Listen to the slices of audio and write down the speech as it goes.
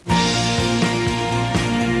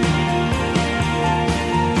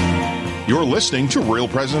You're listening to Real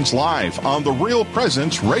Presence Live on the Real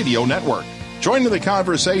Presence Radio Network. Join in the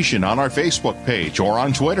conversation on our Facebook page or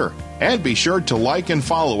on Twitter. And be sure to like and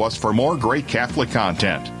follow us for more great Catholic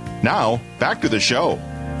content. Now, back to the show.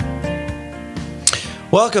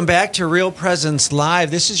 Welcome back to Real Presence Live.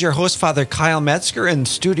 This is your host, Father Kyle Metzger, in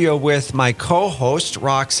studio with my co-host,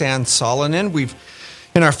 Roxanne Solonen.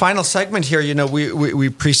 In our final segment here, we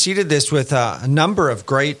preceded this with a number of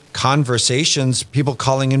great conversations, people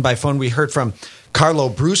calling in by phone. We heard from Carlo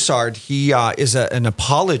Broussard. He is an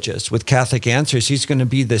apologist with Catholic Answers. He's going to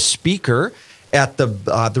be the speaker at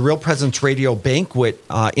the Real Presence Radio banquet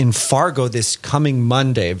in Fargo this coming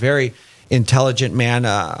Monday. Very intelligent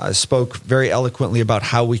man, spoke very eloquently about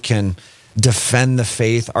how we can defend the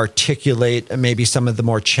faith, articulate maybe some of the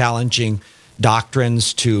more challenging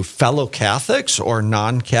doctrines to fellow Catholics or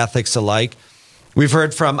non-Catholics alike. We've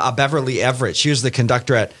heard from Beverly Everett. She was the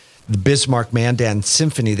conductor at the Bismarck Mandan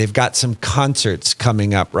Symphony. They've got some concerts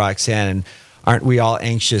coming up, Roxanne, and aren't we all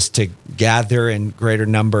anxious to gather in greater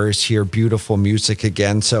numbers, hear beautiful music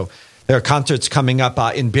again? So there are concerts coming up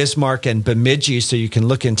in Bismarck and Bemidji, so you can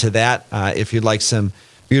look into that if you'd like some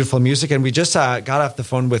beautiful music. And we just got off the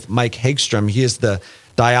phone with Mike Hagstrom. He is the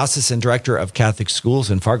Diocesan Director of Catholic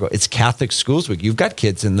Schools in Fargo. It's Catholic Schools Week. You've got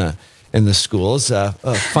kids in the schools. A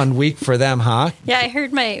fun week for them, huh? Yeah, I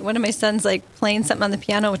heard one of my sons playing something on the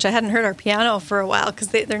piano, which I hadn't heard our piano for a while because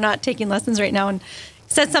they're not taking lessons right now, and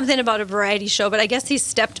said something about a variety show. But I guess he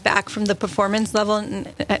stepped back from the performance level,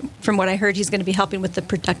 and from what I heard, he's going to be helping with the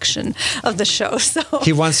production of the show. So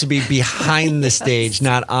he wants to be behind the stage,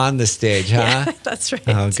 not on the stage, huh? Yeah, that's right.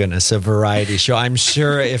 Oh goodness, a variety show. I'm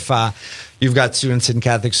sure if you've got students in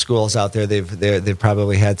Catholic schools out there, they've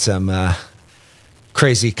probably had some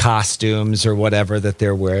crazy costumes or whatever that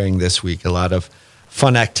they're wearing this week. A lot of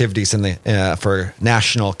fun activities for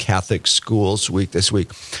National Catholic Schools Week this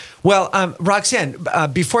week. Well, Roxanne,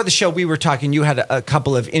 before the show, we were talking. You had a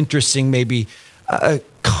couple of interesting, maybe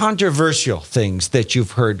controversial things that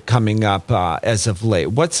you've heard coming up as of late.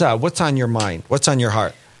 What's on your mind? What's on your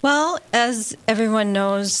heart? Well, as everyone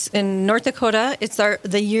knows, in North Dakota, it's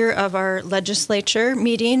the year of our legislature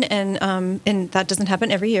meeting, and that doesn't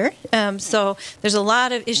happen every year. So there's a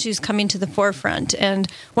lot of issues coming to the forefront. And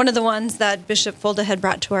one of the ones that Bishop Fulda had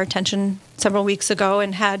brought to our attention several weeks ago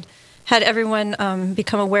and had everyone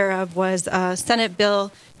become aware of was Senate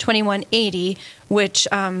Bill 2180, which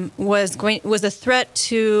was a threat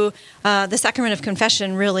to the sacrament of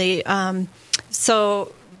confession, really.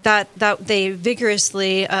 So that they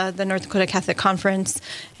vigorously, the North Dakota Catholic Conference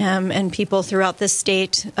and people throughout the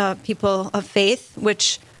state, people of faith,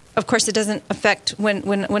 which of course it doesn't affect when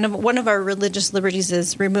one of our religious liberties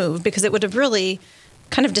is removed, because it would have really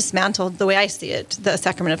kind of dismantled, the way I see it, the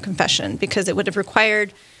sacrament of confession, because it would have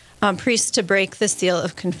required priests to break the seal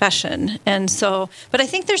of confession. And so, but I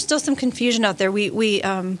think there's still some confusion out there.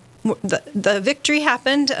 The victory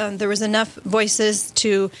happened. There was enough voices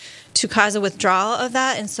to cause a withdrawal of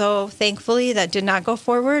that, and so thankfully that did not go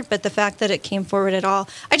forward. But the fact that it came forward at all,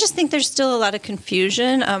 I just think there's still a lot of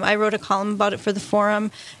confusion. I wrote a column about it for the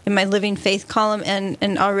Forum in my Living Faith column,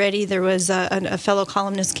 and already there was a fellow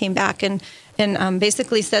columnist came back and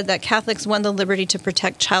basically said that Catholics won the liberty to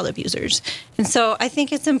protect child abusers. And so I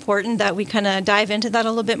think it's important that we kind of dive into that a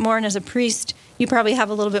little bit more. And as a priest, you probably have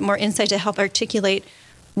a little bit more insight to help articulate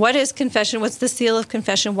what is confession, what's the seal of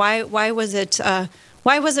confession, why was it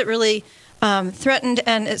really threatened,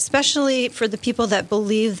 and especially for the people that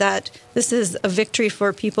believe that this is a victory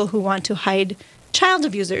for people who want to hide child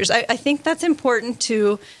abusers. I think that's important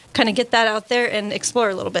to kind of get that out there and explore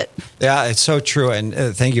a little bit. Yeah, it's so true, and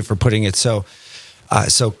thank you for putting it so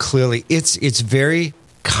clearly. It's very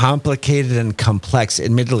complicated and complex.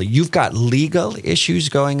 Admittedly, you've got legal issues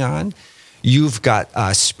going on, you've got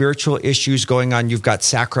spiritual issues going on, you've got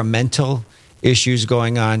sacramental issues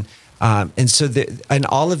going on, and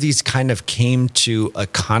all of these kind of came to a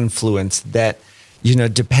confluence that,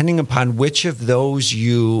 depending upon which of those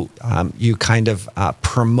you kind of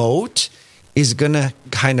promote, is going to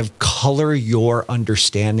kind of color your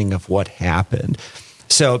understanding of what happened.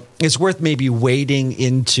 So it's worth maybe wading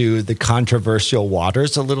into the controversial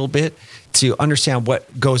waters a little bit to understand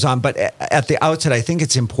what goes on. But at the outset, I think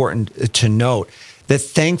it's important to note that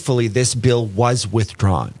thankfully this bill was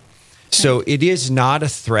withdrawn. So it is not a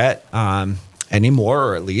threat anymore,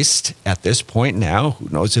 or at least at this point now. Who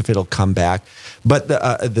knows if it'll come back? But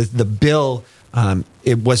the bill,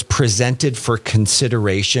 it was presented for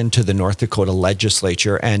consideration to the North Dakota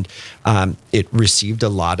legislature, and it received a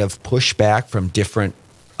lot of pushback from different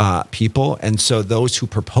people. And so those who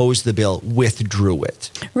proposed the bill withdrew it.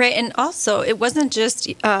 Right. And also, it wasn't just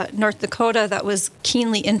North Dakota that was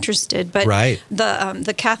keenly interested, but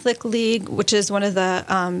the Catholic League, which is one of the,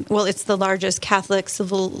 it's the largest Catholic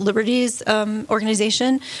civil liberties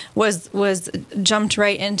organization, was jumped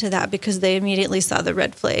right into that because they immediately saw the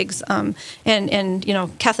red flags. And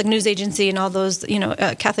Catholic News Agency and all those,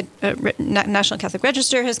 Catholic National Catholic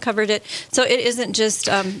Register has covered it. So it isn't just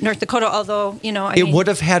North Dakota, although, it would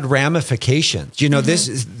have had ramifications.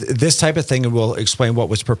 This type of thing, and we'll explain what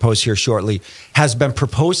was proposed here shortly, has been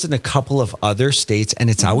proposed in a couple of other states, and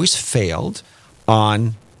it's always failed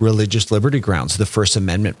on religious liberty grounds, the First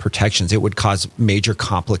Amendment protections. It would cause major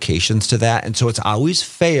complications to that, and so it's always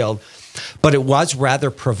failed. But it was rather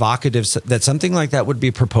provocative that something like that would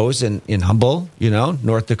be proposed in Humboldt,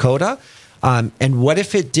 North Dakota. And what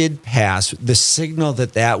if it did pass, the signal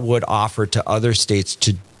that would offer to other states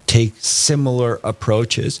to take similar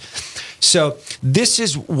approaches. So this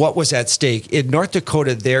is what was at stake. In North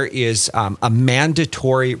Dakota, there is a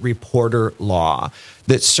mandatory reporter law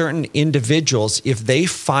that certain individuals, if they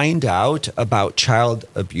find out about child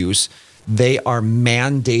abuse, they are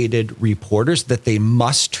mandated reporters that they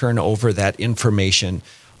must turn over that information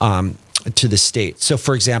to the state. So,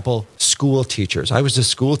 for example, school teachers. I was a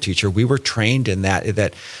school teacher. We were trained in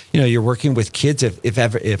that you're working with kids.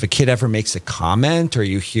 If a kid ever makes a comment, or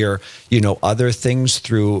you hear other things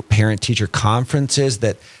through parent-teacher conferences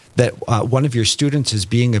that one of your students is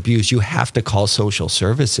being abused, you have to call social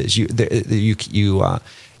services. You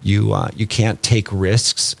can't take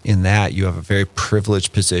risks in that. You have a very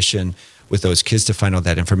privileged position with those kids to find out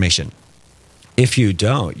that information. If you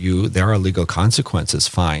don't, there are legal consequences,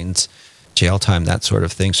 fines, jail time, that sort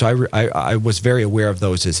of thing. So I was very aware of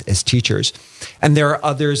those as teachers. And there are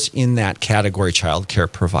others in that category, child care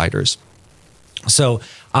providers. So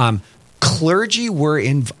clergy were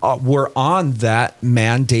on that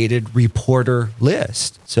mandated reporter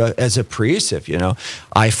list. So as a priest, if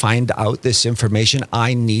I find out this information,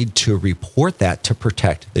 I need to report that to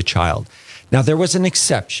protect the child. Now, there was an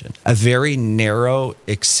exception, a very narrow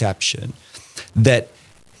exception, that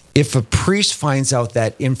if a priest finds out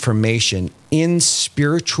that information in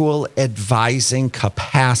spiritual advising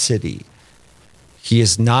capacity, he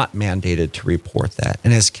is not mandated to report that.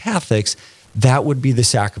 And as Catholics, that would be the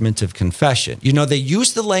sacrament of confession. They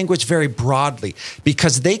use the language very broadly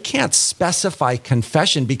because they can't specify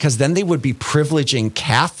confession, because then they would be privileging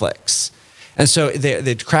Catholics. And so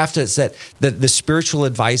the craft is that the spiritual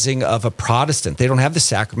advising of a Protestant, they don't have the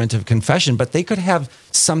sacrament of confession, but they could have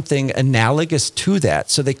something analogous to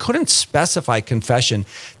that. So they couldn't specify confession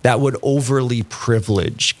that would overly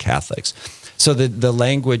privilege Catholics. So the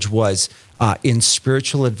language was in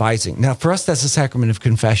spiritual advising. Now, for us, that's the sacrament of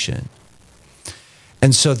confession.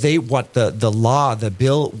 And so the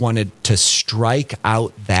bill wanted to strike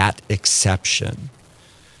out that exception.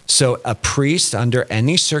 So a priest, under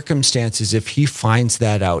any circumstances, if he finds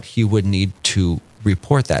that out, he would need to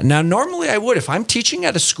report that. Now, normally I would. If I'm teaching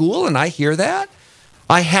at a school and I hear that,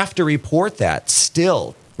 I have to report that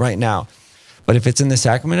still right now. But if it's in the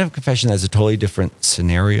sacrament of confession, that's a totally different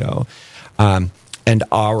scenario. And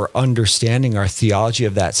our understanding, our theology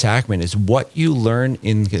of that sacrament is what you learn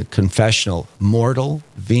in the confessional, mortal,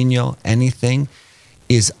 venial, anything,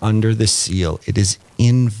 is under the seal. It is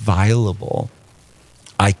inviolable.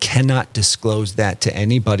 I cannot disclose that to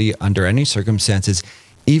anybody under any circumstances,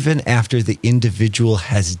 even after the individual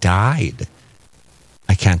has died.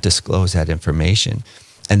 I can't disclose that information.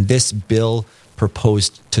 And this bill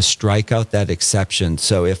proposed to strike out that exception.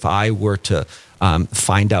 So if I were to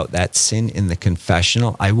find out that sin in the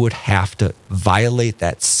confessional, I would have to violate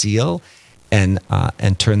that seal and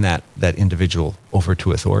turn that individual over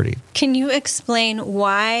to authority. Can you explain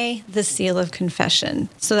why the seal of confession,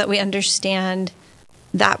 so that we understand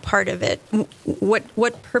that part of it?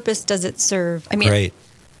 What purpose does it serve? Great.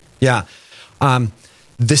 Yeah.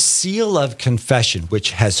 The seal of confession,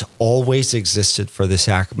 which has always existed for the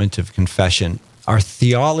sacrament of confession, our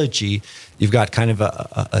theology, you've got kind of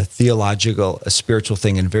a theological, a spiritual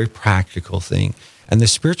thing, and a very practical thing. And the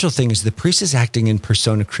spiritual thing is the priest is acting in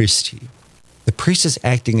persona Christi. The priest is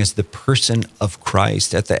acting as the person of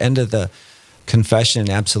Christ. At the end of the confession and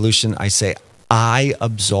absolution, I say, I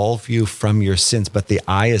absolve you from your sins, but the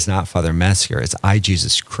I is not Father Metzger, it's I,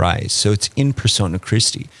 Jesus Christ. So it's in persona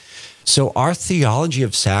Christi. So our theology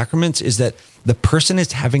of sacraments is that the person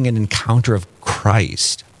is having an encounter of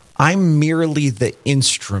Christ. I'm merely the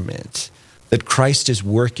instrument that Christ is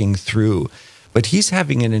working through, but he's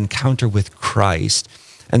having an encounter with Christ.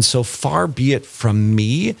 And so far be it from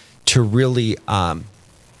me to really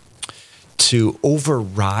to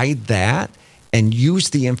override that and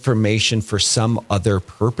use the information for some other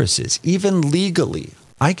purposes, even legally.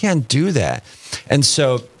 I can't do that. And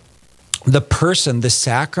so the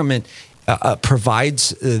sacrament provides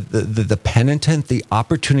the penitent the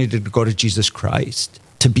opportunity to go to Jesus Christ,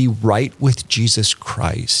 to be right with Jesus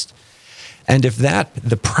Christ. And if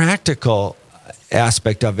the practical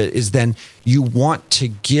aspect of it is then you want to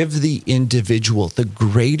give the individual the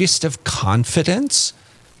greatest of confidence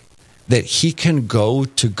that he can go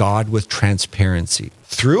to God with transparency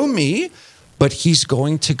through me, but he's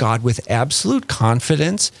going to God with absolute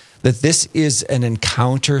confidence that this is an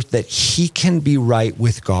encounter that he can be right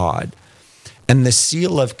with God. And the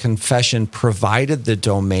seal of confession provided the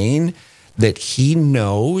domain that he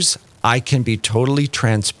knows I can be totally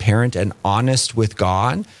transparent and honest with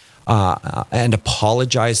God and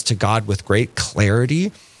apologize to God with great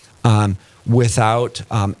clarity without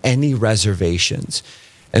any reservations.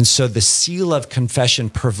 And so the seal of confession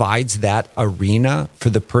provides that arena for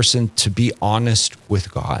the person to be honest with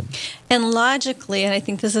God. And logically, and I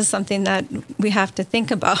think this is something that we have to think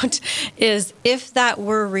about, is if that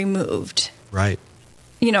were removed, right?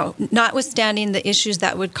 You know, notwithstanding the issues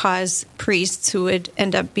that would cause priests who would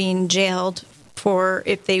end up being jailed for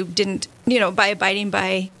if they didn't, you know, by abiding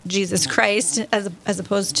by Jesus Christ as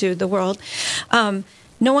opposed to the world, no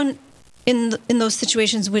one in those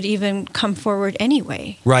situations would even come forward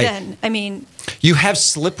anyway. Right. Then, I mean, you have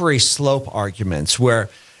slippery slope arguments where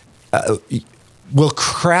we'll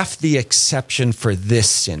craft the exception for this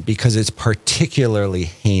sin because it's particularly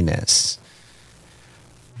heinous.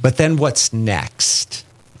 But then what's next?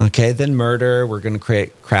 Okay, then murder. We're going to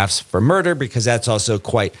create crafts for murder because that's also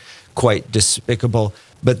quite despicable.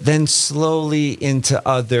 But then slowly into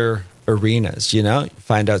other arenas, you know, you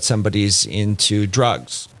find out somebody's into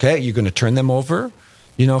drugs. Okay, you're going to turn them over,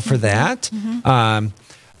 you know, for that.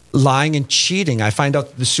 Lying and cheating. I find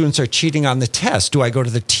out the students are cheating on the test. Do I go to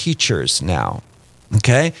the teachers now?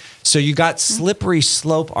 Okay, so you got slippery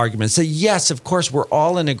slope arguments. So yes, of course, we're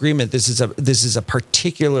all in agreement. This is a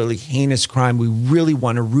particularly heinous crime. We really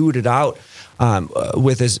want to root it out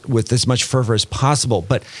with as much fervor as possible.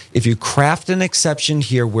 But if you craft an exception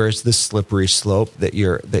here, where's the slippery slope that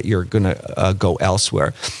you're going to go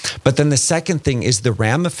elsewhere? But then the second thing is the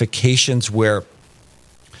ramifications where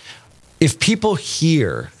if people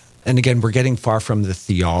hear, and again, we're getting far from the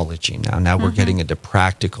theology now. Now we're getting into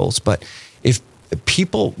practicals, but if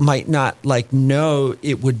people might not know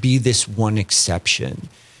it would be this one exception.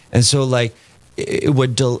 And so it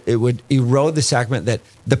would erode the sacrament that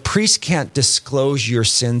the priest can't disclose your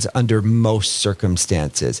sins under most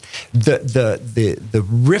circumstances. The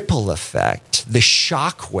ripple effect, the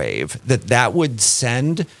shock wave that would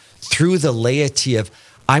send through the laity of,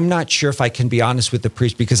 I'm not sure if I can be honest with the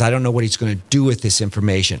priest because I don't know what he's going to do with this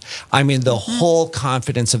information. I mean, the whole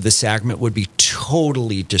confidence of the sacrament would be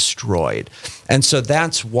totally destroyed. And so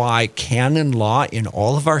that's why canon law in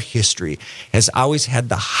all of our history has always had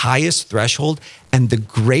the highest threshold and the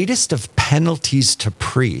greatest of penalties to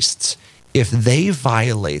priests. If they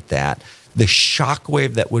violate that, the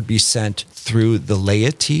shockwave that would be sent through the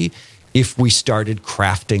laity if we started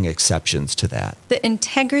crafting exceptions to that. The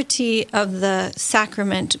integrity of the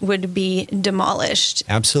sacrament would be demolished.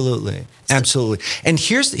 Absolutely. Absolutely. And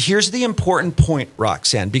here's the important point,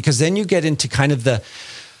 Roxanne, because then you get into kind of the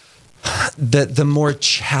more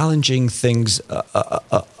challenging things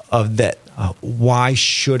of that. Why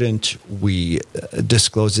shouldn't we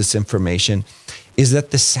disclose this information? Is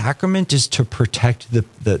that the sacrament is to protect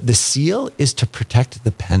the seal is to protect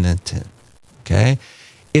the penitent. Okay?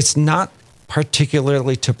 It's not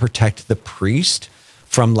particularly to protect the priest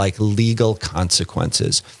from legal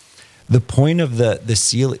consequences. The point of the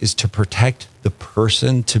seal is to protect the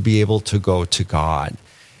person to be able to go to God.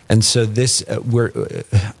 And so this,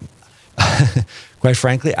 quite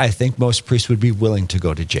frankly, I think most priests would be willing to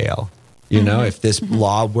go to jail. You know, if this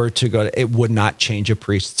law were to go, it would not change a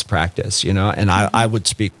priest's practice, you know, and I would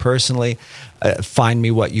speak personally, find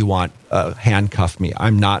me what you want, handcuff me.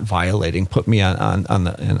 I'm not violating, put me on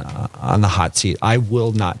the hot seat. I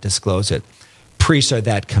will not disclose it. Priests are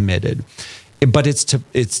that committed. But it's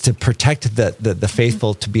to protect the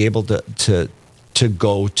faithful to be able to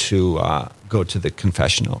go to the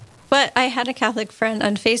confessional. But I had a Catholic friend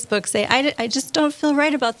on Facebook say, I just don't feel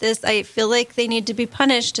right about this. I feel like they need to be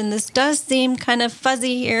punished, and this does seem kind of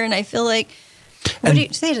fuzzy here, and I feel like, what do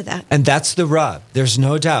you say to that? And that's the rub. There's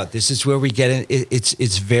no doubt. This is where we get in.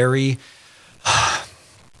 It's very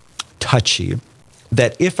touchy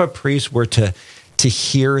that if a priest were to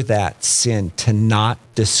hear that sin, to not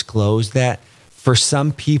disclose that, for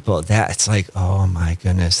some people, that it's like, oh my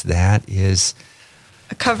goodness, that is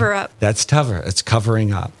a cover up. That's tougher. It's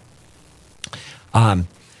covering up. The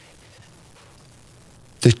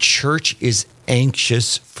church is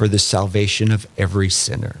anxious for the salvation of every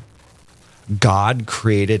sinner. God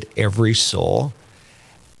created every soul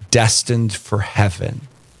destined for heaven,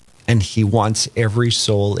 and he wants every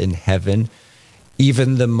soul in heaven,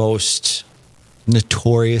 even the most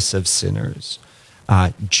notorious of sinners,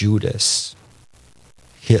 Judas,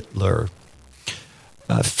 Hitler,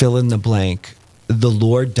 fill in the blank. The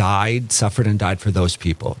Lord suffered and died for those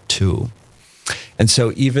people too. And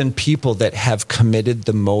so even people that have committed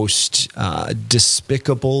the most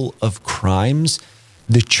despicable of crimes,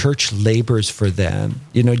 the church labors for them.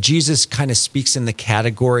 You know, Jesus kind of speaks in the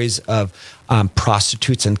categories of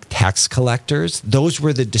prostitutes and tax collectors. Those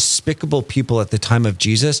were the despicable people at the time of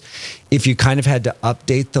Jesus. If you kind of had to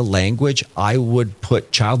update the language, I would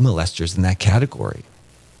put child molesters in that category.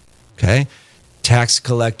 Okay? Tax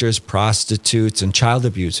collectors, prostitutes, and child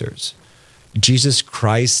abusers. Jesus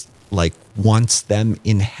Christ wants them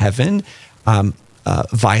in heaven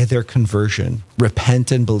via their conversion,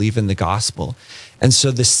 repent and believe in the gospel. And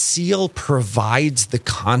so the seal provides the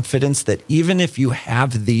confidence that even if you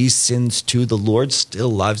have these sins too, the Lord still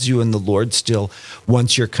loves you, and the Lord still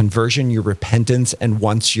wants your conversion, your repentance, and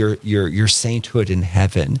wants your sainthood in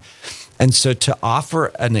heaven. And so to offer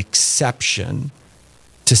an exception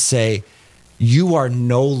to say, you are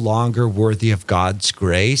no longer worthy of God's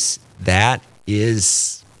grace, that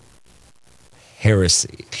is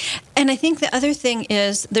heresy. And I think the other thing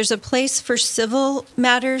is there's a place for civil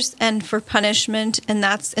matters and for punishment, and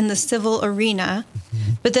that's in the civil arena.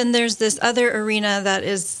 Mm-hmm. But then there's this other arena that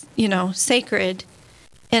is, sacred.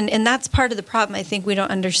 And that's part of the problem. I think we don't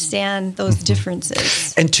understand those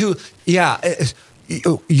differences. And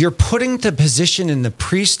you're putting the position in the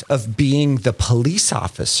priest of being the police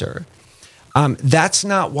officer. That's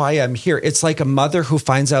not why I'm here. It's like a mother who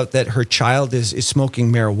finds out that her child is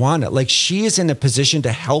smoking marijuana. Like, she is in a position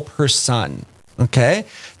to help her son. Okay?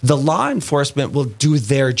 The law enforcement will do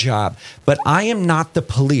their job, but I am not the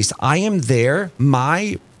police. I am there.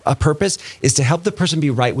 My purpose is to help the person be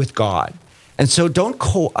right with God. And so don't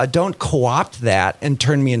co-opt that and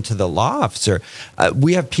turn me into the law officer.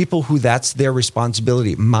 We have people who that's their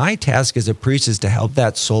responsibility. My task as a priest is to help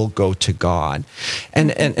that soul go to God.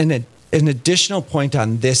 And an additional point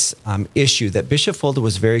on this issue that Bishop Fulda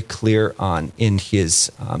was very clear on in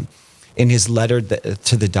his letter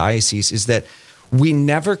to the diocese is that we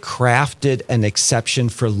never crafted an exception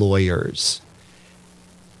for lawyers.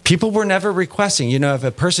 People were never requesting, if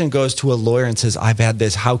a person goes to a lawyer and says, I've had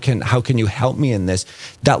this, how can you help me in this?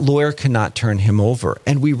 That lawyer cannot turn him over.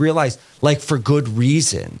 And we realized, for good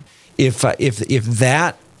reason, if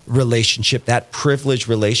that relationship, that privileged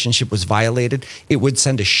relationship was violated, it would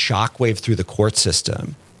send a shockwave through the court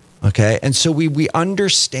system. Okay. And so we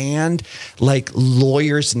understand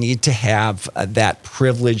lawyers need to have that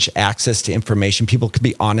privileged access to information. People can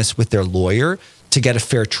be honest with their lawyer to get a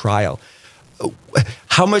fair trial.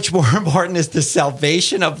 How much more important is the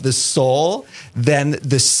salvation of the soul than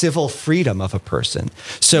the civil freedom of a person?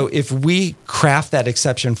 So if we craft that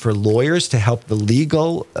exception for lawyers to help the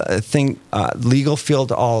legal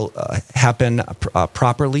field all happen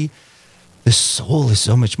properly, the soul is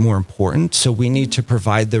so much more important. So we need to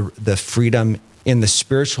provide the freedom in the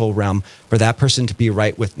spiritual realm for that person to be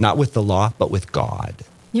right with, not with the law, but with God.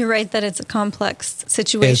 You're right that it's a complex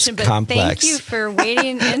situation, but complex. Thank you for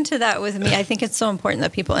wading into that with me. I think it's so important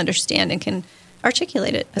that people understand and can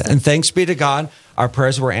articulate it. And thanks be to God, our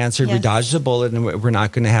prayers were answered. Yes. We dodged a bullet, and we're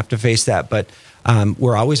not going to have to face that. But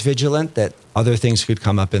we're always vigilant that other things could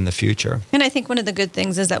come up in the future. And I think one of the good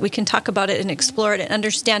things is that we can talk about it and explore it and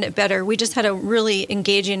understand it better. We just had a really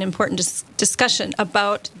engaging, important discussion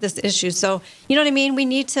about this issue. So, you know what I mean? We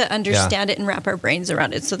need to understand it and wrap our brains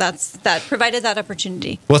around it. So that provided that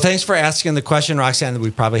opportunity. Well, thanks for asking the question, Roxanne.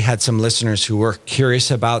 We probably had some listeners who were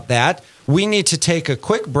curious about that. We need to take a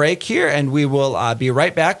quick break here, and we will be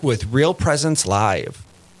right back with Real Presence Live.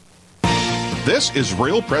 This is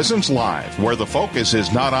Real Presence Live, where the focus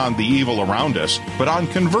is not on the evil around us, but on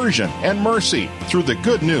conversion and mercy through the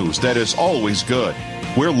good news that is always good.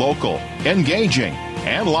 We're local, engaging,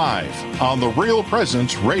 and live on the Real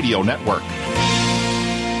Presence Radio Network.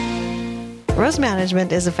 Rose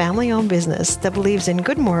Management is a family-owned business that believes in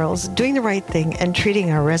good morals, doing the right thing, and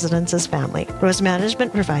treating our residents as family. Rose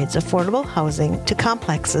Management provides affordable housing to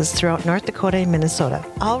complexes throughout North Dakota and Minnesota.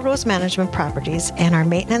 All Rose Management properties and our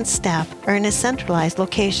maintenance staff are in a centralized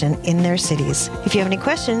location in their cities. If you have any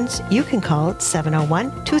questions, you can call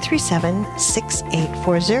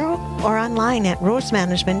 701-237-6840 or online at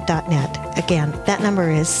rosemanagement.net. Again, that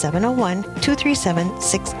number is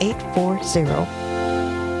 701-237-6840.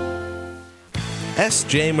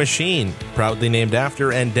 SJ Machine, proudly named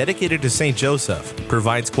after and dedicated to St. Joseph,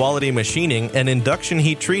 provides quality machining and induction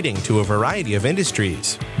heat treating to a variety of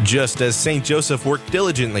industries. Just as St. Joseph worked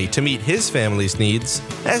diligently to meet his family's needs,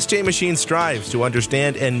 SJ Machine strives to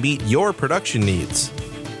understand and meet your production needs.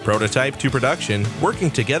 Prototype to production,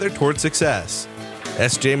 working together toward success.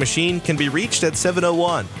 SJ Machine can be reached at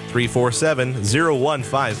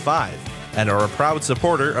 701-347-0155 and are a proud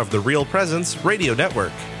supporter of the Real Presence Radio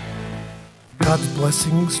Network. God's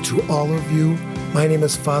blessings to all of you. My name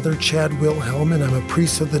is Father Chad Wilhelm, and I'm a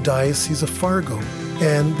priest of the Diocese of Fargo.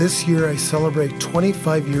 And this year I celebrate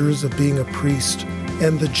 25 years of being a priest.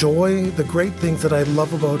 And the joy, the great things that I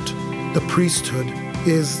love about the priesthood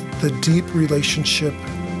is the deep relationship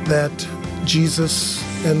that Jesus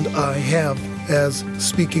and I have as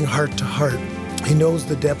speaking heart to heart. He knows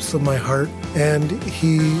the depths of my heart, and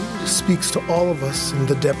He speaks to all of us in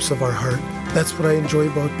the depths of our heart. That's what I enjoy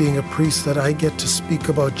about being a priest, that I get to speak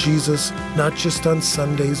about Jesus, not just on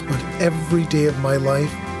Sundays, but every day of my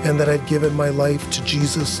life, and that I've given my life to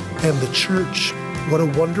Jesus and the church. What a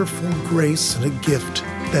wonderful grace and a gift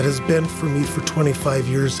that has been for me for 25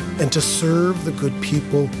 years, and to serve the good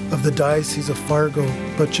people of the Diocese of Fargo,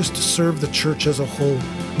 but just to serve the church as a whole.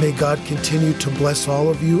 May God continue to bless all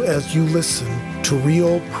of you as you listen to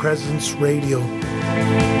Real Presence Radio.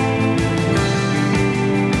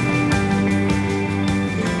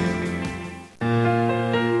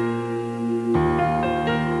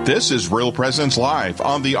 This is Real Presence Live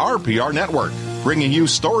on the RPR Network, bringing you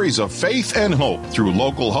stories of faith and hope through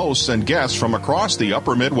local hosts and guests from across the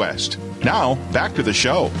upper Midwest. Now, back to the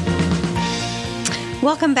show.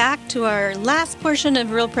 Welcome back to our last portion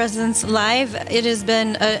of Real Presence Live. It has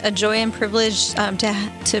been a joy and privilege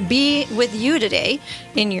to be with you today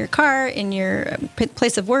in your car, in your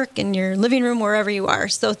place of work, in your living room, wherever you are.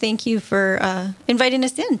 So thank you for inviting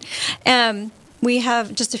us in. We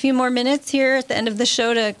have just a few more minutes here at the end of the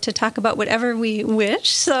show to talk about whatever we wish.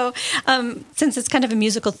 So since it's kind of a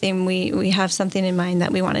musical theme, we have something in mind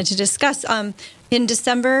that we wanted to discuss. In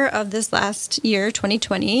December of this last year,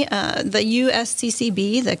 2020, the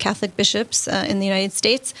USCCB, the Catholic bishops in the United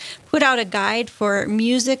States, put out a guide for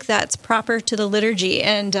music that's proper to the liturgy.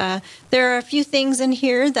 And there are a few things in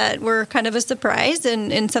here that were kind of a surprise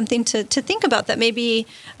and something to think about that maybe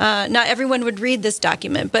not everyone would read this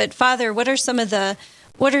document. But Father, what are some of the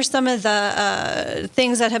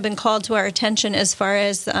things that have been called to our attention as far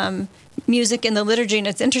as music in the liturgy? And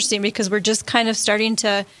it's interesting because we're just kind of starting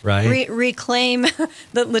to reclaim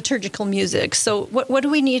the liturgical music. So what do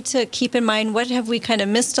we need to keep in mind? What have we kind of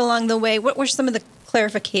missed along the way? What were some of the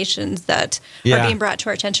clarifications that are being brought to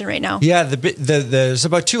our attention right now? Yeah, there's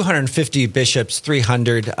about 250 bishops,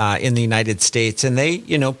 300 in the United States, and they,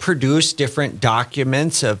 produce different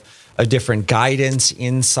documents of different guidance,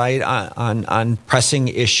 insight on pressing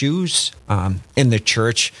issues in the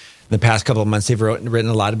church. In the past couple of months, they've written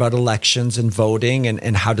a lot about elections and voting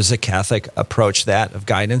and how does a Catholic approach that of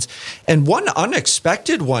guidance. And one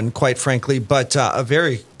unexpected one, quite frankly, but a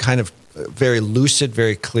very very lucid,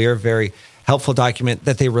 very clear, very helpful document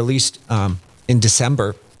that they released in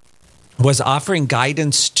December was offering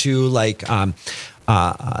guidance to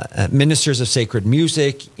ministers of sacred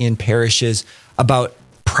music in parishes about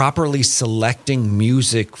properly selecting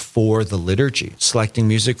music for the liturgy, selecting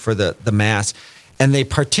music for the Mass. And they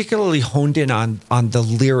particularly honed in on the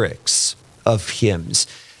lyrics of hymns,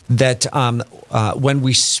 that when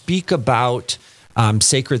we speak about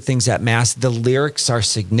sacred things at Mass, the lyrics are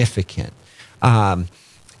significant. And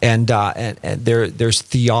there's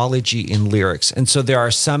theology in lyrics. And so there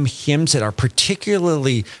are some hymns that are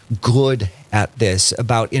particularly good at this,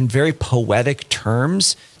 about in very poetic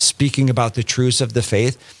terms, speaking about the truths of the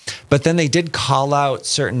faith. But then they did call out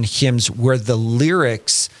certain hymns where the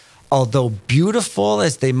lyrics, although beautiful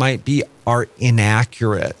as they might be, are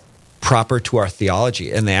inaccurate, proper to our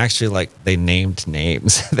theology. And they actually they named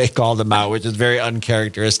names. They called them out, which is very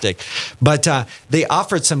uncharacteristic. But they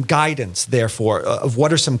offered some guidance, therefore, of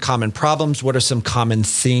what are some common problems, what are some common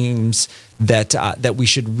themes that we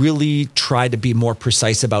should really try to be more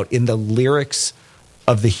precise about in the lyrics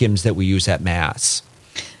of the hymns that we use at Mass.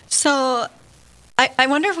 So I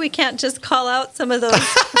wonder if we can't just call out some of those.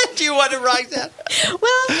 Do you want to write that?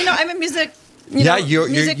 Well, I'm a music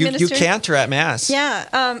music minister. You cantor at Mass.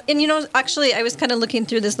 Yeah. And, actually, I was kind of looking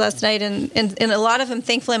through this last night, and a lot of them,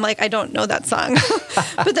 thankfully, I'm like, I don't know that song.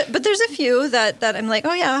 but there's a few that I'm like,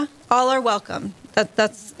 oh, yeah, all are welcome.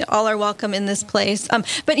 That's all are welcome in this place.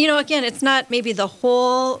 But, again, it's not maybe the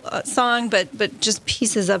whole song, but just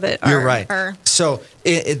pieces of it. You're right. So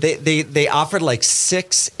they offered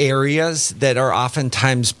 6 areas that are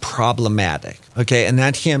oftentimes problematic. Okay. And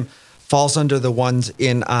that hymn, falls under the ones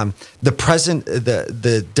in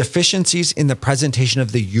the deficiencies in the presentation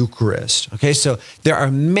of the Eucharist. Okay, so there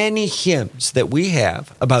are many hymns that we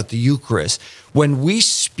have about the Eucharist. When we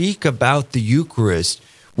speak about the Eucharist,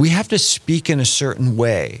 we have to speak in a certain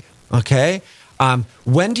way. Okay,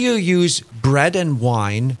 when do you use bread and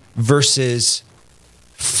wine versus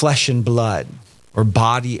flesh and blood or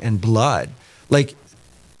body and blood? Like,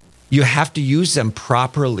 you have to use them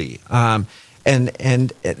properly.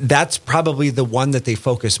 And that's probably the one that they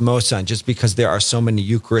focus most on, just because there are so many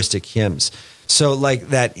Eucharistic hymns. So like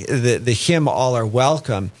that, the hymn, All Are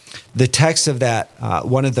Welcome, the text of that,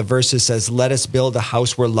 one of the verses says, let us build a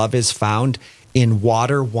house where love is found in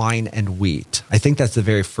water, wine, and wheat. I think that's the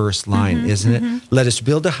very first line, isn't it? Let us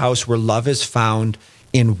build a house where love is found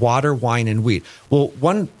in water, wine, and wheat. Well,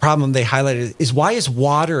 one problem they highlighted is, why is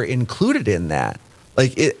water included in that?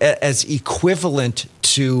 Like as equivalent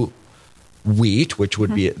to wheat, which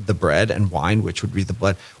would be the bread, and wine, which would be the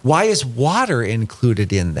blood. Why is water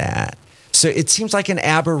included in that? So it seems like an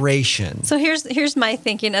aberration. So here's my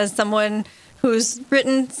thinking as someone who's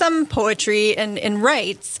written some poetry and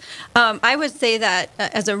writes. I would say that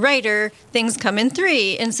as a writer, things come in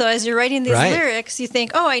three. And so as you're writing these lyrics, you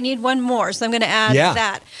think, oh, I need one more, so I'm going to add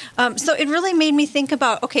that. So it really made me think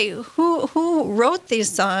about, okay, who wrote these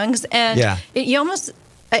songs? And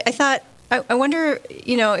I thought, I wonder,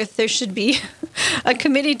 if there should be a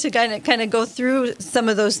committee to kind of go through some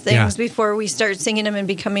of those things before we start singing them and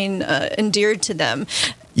becoming endeared to them.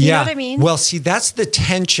 You know what I mean? Well, see, that's the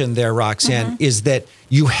tension there, Roxanne, is that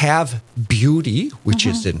you have beauty, which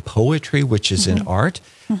is in poetry, which is in art,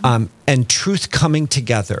 and truth coming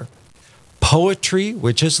together. Poetry,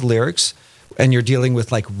 which is lyrics, and you're dealing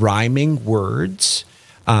with like rhyming words,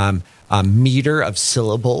 a meter of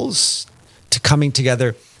syllables to coming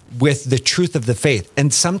together with the truth of the faith.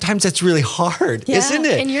 And sometimes it's really hard, isn't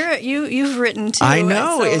it? And you've written too. I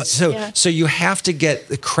know. So you have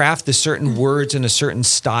to craft the certain words in a certain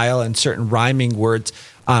style and certain rhyming words,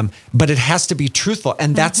 but it has to be truthful.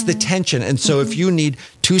 And that's the tension. And so if you need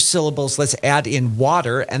 2 syllables, let's add in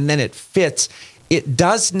water, and then it fits. It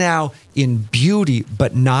does now in beauty,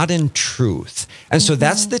 but not in truth. And so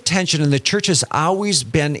that's the tension. And the church has always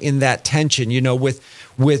been in that tension,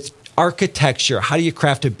 with architecture. How do you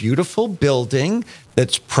craft a beautiful building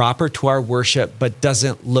that's proper to our worship but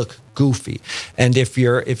doesn't look goofy? And if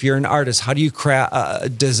you're an artist, how do you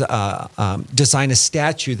design a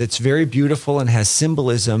statue that's very beautiful and has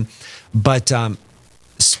symbolism, but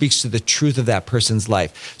speaks to the truth of that person's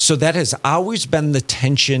life? So that has always been the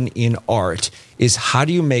tension in art: is how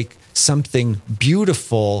do you make something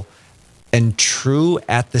beautiful and true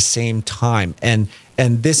at the same time?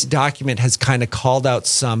 And this document has kind of called out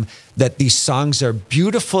some that these songs are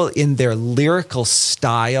beautiful in their lyrical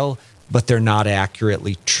style, but they're not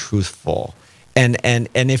accurately truthful. And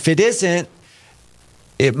if it isn't,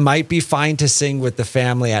 it might be fine to sing with the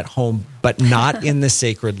family at home, but not in the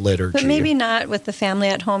sacred liturgy. But maybe not with the family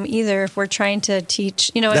at home either, if we're trying to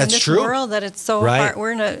teach, in this world that it's so hard.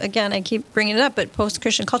 We're in again, I keep bringing it up, but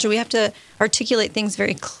post-Christian culture, we have to articulate things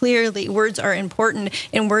very clearly. Words are important,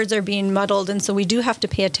 and words are being muddled, and so we do have to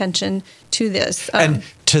pay attention to this. And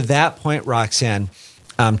to that point, Roxanne,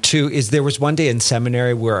 there was one day in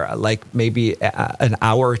seminary where, like, maybe an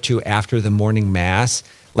hour or two after the morning mass,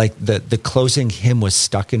 like the closing hymn was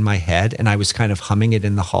stuck in my head, and I was kind of humming it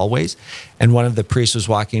in the hallways. And one of the priests was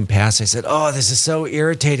walking past. I said, "Oh, this is so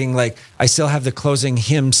irritating. Like, I still have the closing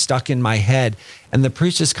hymn stuck in my head." And the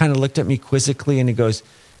priest just kind of looked at me quizzically, and he goes,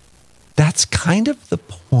 "That's kind of the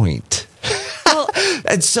point."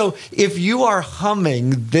 And so if you are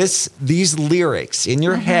humming these lyrics in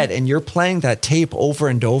your head and you're playing that tape over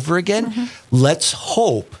and over again, let's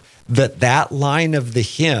hope that line of the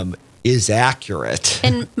hymn is accurate.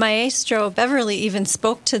 And Maestro Beverly even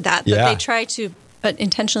spoke to that they try to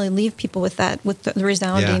intentionally leave people with that, with the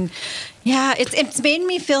resounding. It's made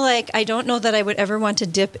me feel like I don't know that I would ever want to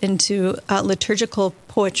dip into liturgical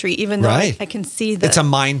poetry, even though I can see that. It's a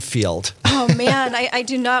minefield. Oh man, I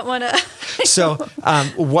do not want to. So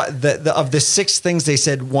what of the 6 things they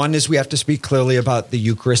said, one is we have to speak clearly about the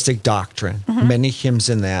Eucharistic doctrine, many hymns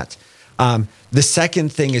in that. The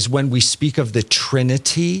second thing is when we speak of the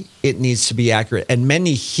Trinity, it needs to be accurate. And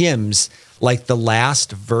many hymns, like the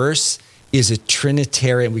last verse, is a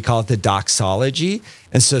Trinitarian, we call it the doxology.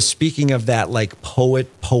 And so speaking of that, like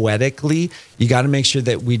poetically, you got to make sure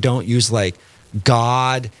that we don't use like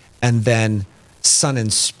God and then Son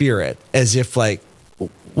and Spirit, as if like,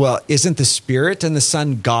 well, isn't the Spirit and the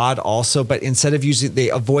Son God also? But instead of they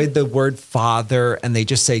avoid the word Father and they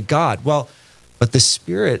just say God. Well, but the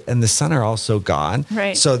Spirit and the Son are also God.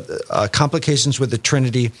 Right. So complications with the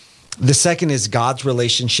Trinity. The second is God's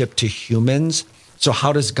relationship to humans. So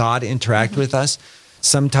how does God interact with us?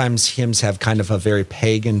 Sometimes hymns have kind of a very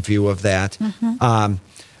pagan view of that.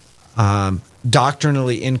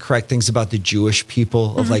 Doctrinally incorrect things about the Jewish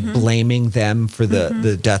people of like blaming them for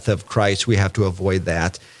the death of Christ. We have to avoid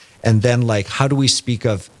that. And then like, how do we speak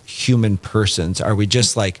of human persons? Are we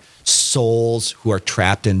just like souls who are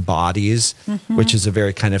trapped in bodies, which is a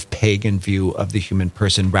very kind of pagan view of the human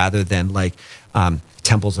person, rather than like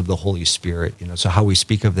temples of the Holy Spirit, you know? So how we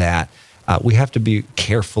speak of that, we have to be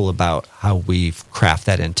careful about how we craft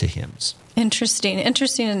that into hymns. Interesting,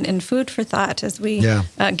 and food for thought as we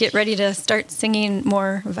get ready to start singing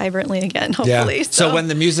more vibrantly again, hopefully. Yeah. So when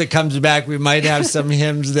the music comes back, we might have some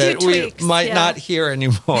hymns that we might not hear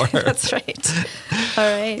anymore. That's right. All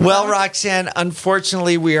right. Well, Roxanne,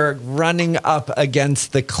 unfortunately, we are running up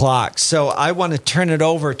against the clock. So I want to turn it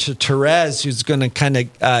over to Therese, who's going to kind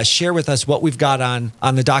of share with us what we've got on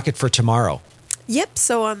the docket for tomorrow. Yep.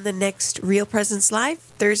 So on the next Real Presence Live,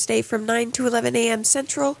 Thursday from 9 to 11 a.m.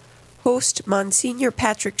 Central, host Monsignor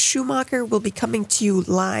Patrick Schumacher will be coming to you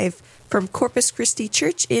live from Corpus Christi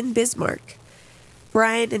Church in Bismarck.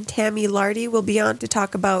 Brian and Tammy Lardy will be on to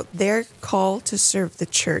talk about their call to serve the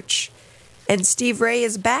church. And Steve Ray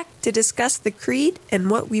is back to discuss the Creed and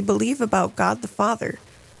what we believe about God the Father.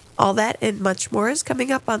 All that and much more is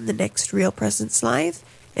coming up on the next Real Presence Live,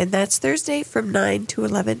 and that's Thursday from 9 to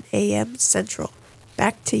 11 a.m. Central.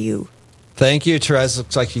 Back to you. Thank you, Therese.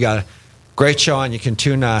 Looks like you got a great show, and you can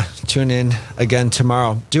tune in again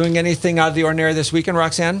tomorrow. Doing anything out of the ordinary this weekend,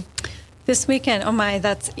 Roxanne? This weekend? Oh my,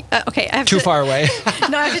 that's okay. I have Too far away.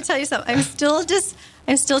 No, I have to tell you something. I'm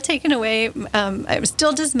still taking away. I'm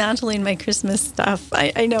still dismantling my Christmas stuff.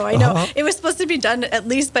 I know. It was supposed to be done at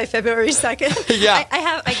least by February 2nd. Yeah.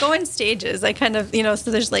 I go in stages. I kind of, so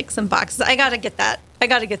there's like some boxes. I got to get that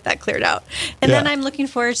cleared out. And then I'm looking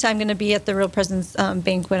forward to, I'm going to be at the Real Presence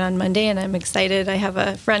banquet on Monday, and I'm excited. I have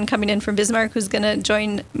a friend coming in from Bismarck who's going to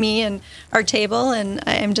join me and our table, and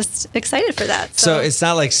I'm just excited for that. So it's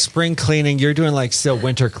not like spring cleaning. You're doing like still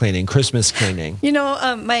winter cleaning, Christmas cleaning.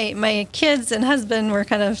 My kids and husband were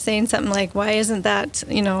kind of saying something like, why isn't that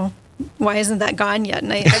gone yet?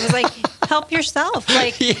 And I was like, help yourself.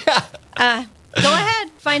 Like, go ahead,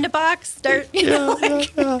 find a box, start,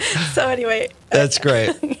 So anyway. That's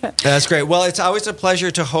great. That's great. Well, it's always a pleasure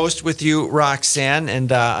to host with you, Roxanne,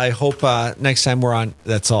 and I hope next time we're on,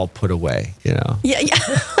 that's all put away, Yeah.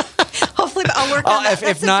 Hopefully, but I'll work on that.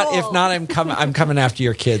 If not, I'm coming after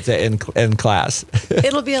your kids in class.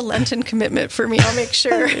 It'll be a Lenten commitment for me. I'll make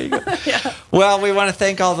sure. Yeah. Well, we want to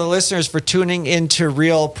thank all the listeners for tuning into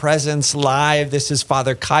Real Presence Live. This is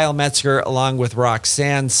Father Kyle Metzger along with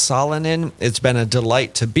Roxanne Solonen. It's been a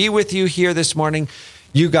delight to be with you here this morning.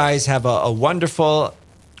 You guys have a wonderful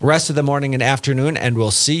rest of the morning and afternoon, and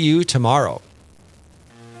we'll see you tomorrow.